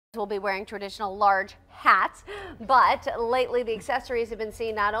Will be wearing traditional large hats, but lately the accessories have been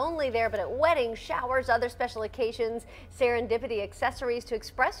seen not only there but at weddings, showers, other special occasions. Serendipity Accessories to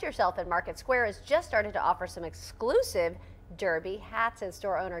Express Yourself at Market Square has just started to offer some exclusive derby hats, and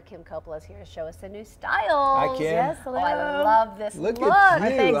store owner Kim Coppola is here to show us the new styles. Hi, Kim. Yes, hello. Oh, I love this look. Look At you.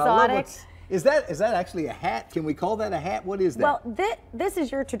 Aren't they exotic? Is that actually a hat? Can we call that a hat? What is that? Well, this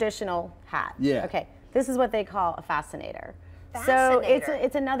is your traditional hat. Yeah. Okay. This is what they call a fascinator. So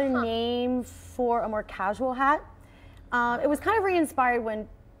it's another name for a more casual hat. It was kind of re-inspired when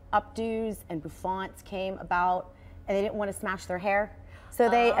updos and bouffants came about, and they didn't want to smash their hair. So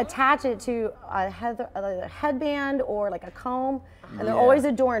they attach it to a headband or like a comb, and they're always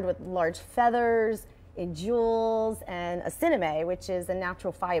adorned with large feathers and jewels and a cineme, which is a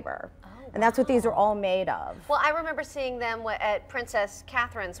natural fiber. And that's what these are all made of. Well, I remember seeing them at Princess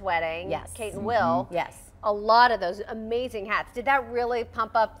Catherine's wedding, yes. Kate and Will. Yes. A lot of those amazing hats. Did that really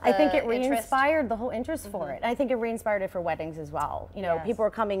pump up the I think it interest? re-inspired the whole interest for it. I think it re-inspired it for weddings as well. You know, people are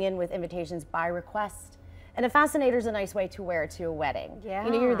coming in with invitations by request. And a fascinator is a nice way to wear it to a wedding. Yeah.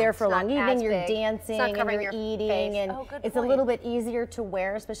 You know, you're there for a long evening, you're dancing and you're eating, and it's a little bit easier to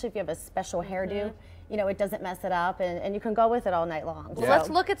wear, especially if you have a special hairdo. You know, it doesn't mess it up, and you can go with it all night long. Well,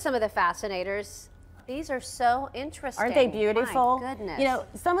 let's look at some of the fascinators. These are so interesting. Aren't they beautiful? My goodness. You know,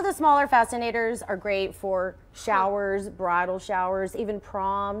 some of the smaller fascinators are great for showers, bridal showers, even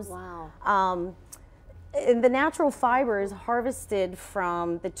proms. Wow. And the natural fiber is harvested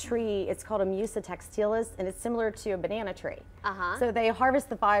from the tree. It's called a Musa textilis, and it's similar to a banana tree. So they harvest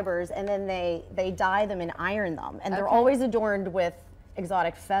the fibers, and then they dye them and iron them. And they're always adorned with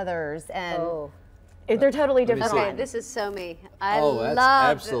exotic feathers and they're totally different. Okay, this is so me. I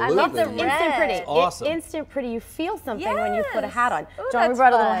love the red. Instant pretty. It's awesome. Instant pretty. You feel something when you put a hat on. John, we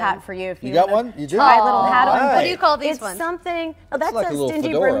brought a little hat for you. If you got one? You do? Try a little hat on. What do you call these it's ones? Something. Oh, that's like a little stingy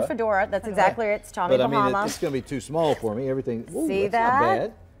fedora. brim fedora. That's exactly it. It's Tommy But Bahama. I mean, it's going to be too small for me. Everything. Ooh, See that's that? Not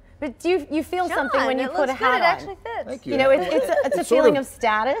bad. But do you feel something when you put a hat on? It actually fits. Thank you. You know, it's a feeling of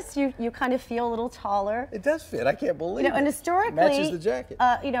status. You kind of feel a little taller. It does fit. I can't believe You know, and it. historically, Matches the jacket.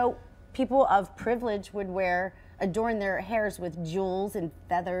 You know, people of privilege would adorn their hairs with jewels and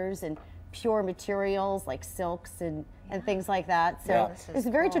feathers and pure materials like silks and things like that. So it's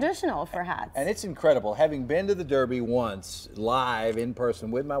very traditional for hats. And it's incredible. Having been to the Derby once, live, in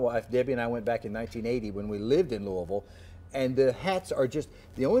person, with my wife, Debbie, and I went back in 1980 when we lived in Louisville. And the hats are just,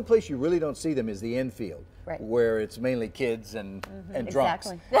 the only place you really don't see them is the infield, where it's mainly kids and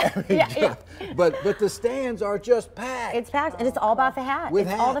drunks. Exactly. But the stands are just packed. It's packed, and it's all about the hat. With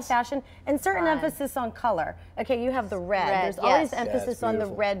it's all the fashion, and certain emphasis on color. Okay, you have the red. There's always emphasis on the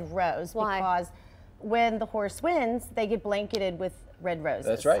red rose because when the horse wins, they get blanketed with red roses.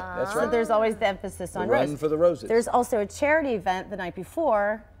 That's right. That's right. So there's always the emphasis on rose. Run for the roses. There's also a charity event the night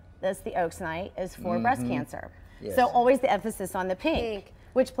before. That's the Oaks Night, is for breast cancer. Yes. So always the emphasis on the pink.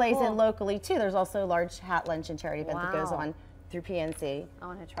 Which plays in locally too. There's also a large hat luncheon charity event that goes on through PNC. I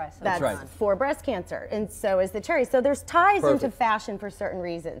want to try some. That's for breast cancer, and so is the cherry. So there's ties into fashion for certain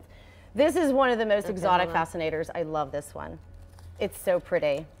reasons. This is one of the most exotic fascinators. I love this one. It's so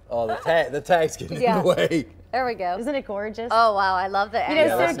pretty. Oh, the tag's getting in the way. There we go. Isn't it gorgeous? Oh wow, I love the. You know,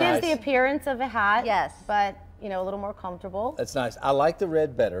 so it gives the appearance of a hat. Yes. But you know, a little more comfortable. That's nice. I like the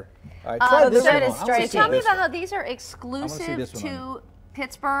red better. All right, try this the red one is on. striking. Tell me about how these are exclusive to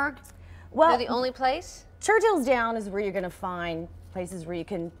Pittsburgh. Well, they're the only place. Churchill's Down is where you're going to find places where you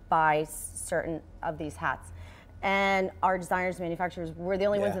can buy certain of these hats. And our designers, manufacturers, we're the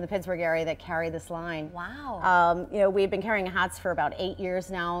only ones in the Pittsburgh area that carry this line. Wow. You know, we've been carrying hats for about 8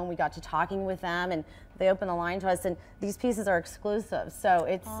 years now, and we got to talking with them, and they opened the line to us, and these pieces are exclusive. So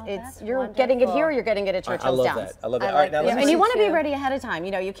it's you're getting it here, or you're getting it at Churchill's Down. I love that. I love that. All right, now and you want to be ready ahead of time.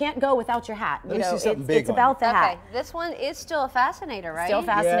 You know, you can't go without your hat. You know, it's about the hat. Okay, this one is still a fascinator, right? Still a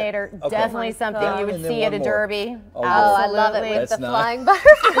fascinator. Definitely something you would see at a derby. Oh, I love it with the flying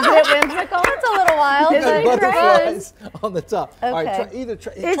butterflies. Isn't it whimsical? It's a little wild. Butterflies on the top. Okay. All right, It's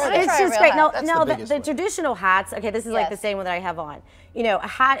just great. Now the traditional hats. Okay, this is like the same one that I have on. You know, a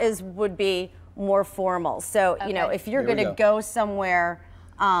hat would be more formal. So you know, if you're going to go somewhere,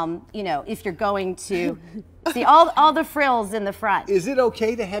 you know, if you're going to see all the frills in the front. Is it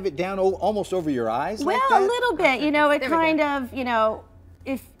okay to have it down almost over your eyes? Well, like that? a little bit. You know, it kind of, you know,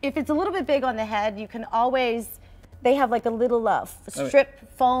 if it's a little bit big on the head, you can always. They have like a little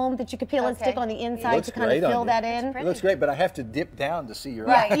strip foam that you can peel and stick on the inside to kind of fill that in. It looks great, but I have to dip down to see your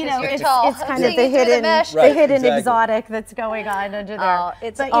eyes. Right, you know, it's kind of the hidden exotic that's going on under there.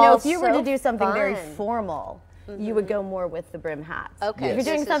 It's but you know, if you were to do something very formal, you would go more with the brim hats. Okay. If you're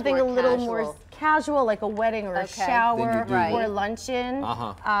doing something a little more casual, like a wedding or a shower or a luncheon,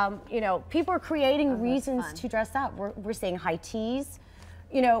 you know, people are creating reasons to dress up. We're seeing high teas,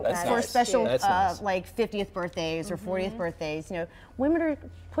 you know, for special like 50th birthdays or 40th birthdays. You know, women are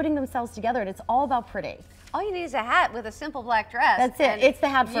putting themselves together, and it's all about pretty. All you need is a hat with a simple black dress. That's it. It's the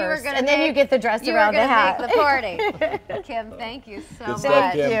hat first, and then you get the dress around the hat. You were going to make the party. Kim, thank you so much.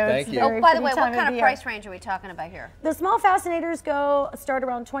 Thank you. Thank you. Oh, by the way, what kind of price range are we talking about here? The small fascinators start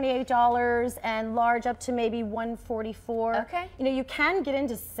around $28 and large up to maybe $144. Okay. You know, you can get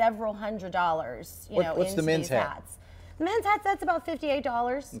into several $100s. You know, what's the men's hat? Hats. The men's hats, that's about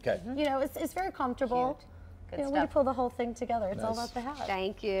 $58. Okay. You know, it's very comfortable. Cute. Good you know, stuff. when you pull the whole thing together, it's all about the hat.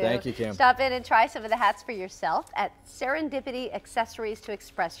 Thank you. Thank you, Kim. Stop in and try some of the hats for yourself at Serendipity Accessories to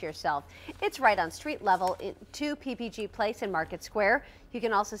Express Yourself. It's right on street level in 2 PPG Place in Market Square. You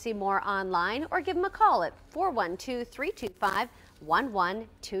can also see more online or give them a call at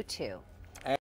 412-325-1122.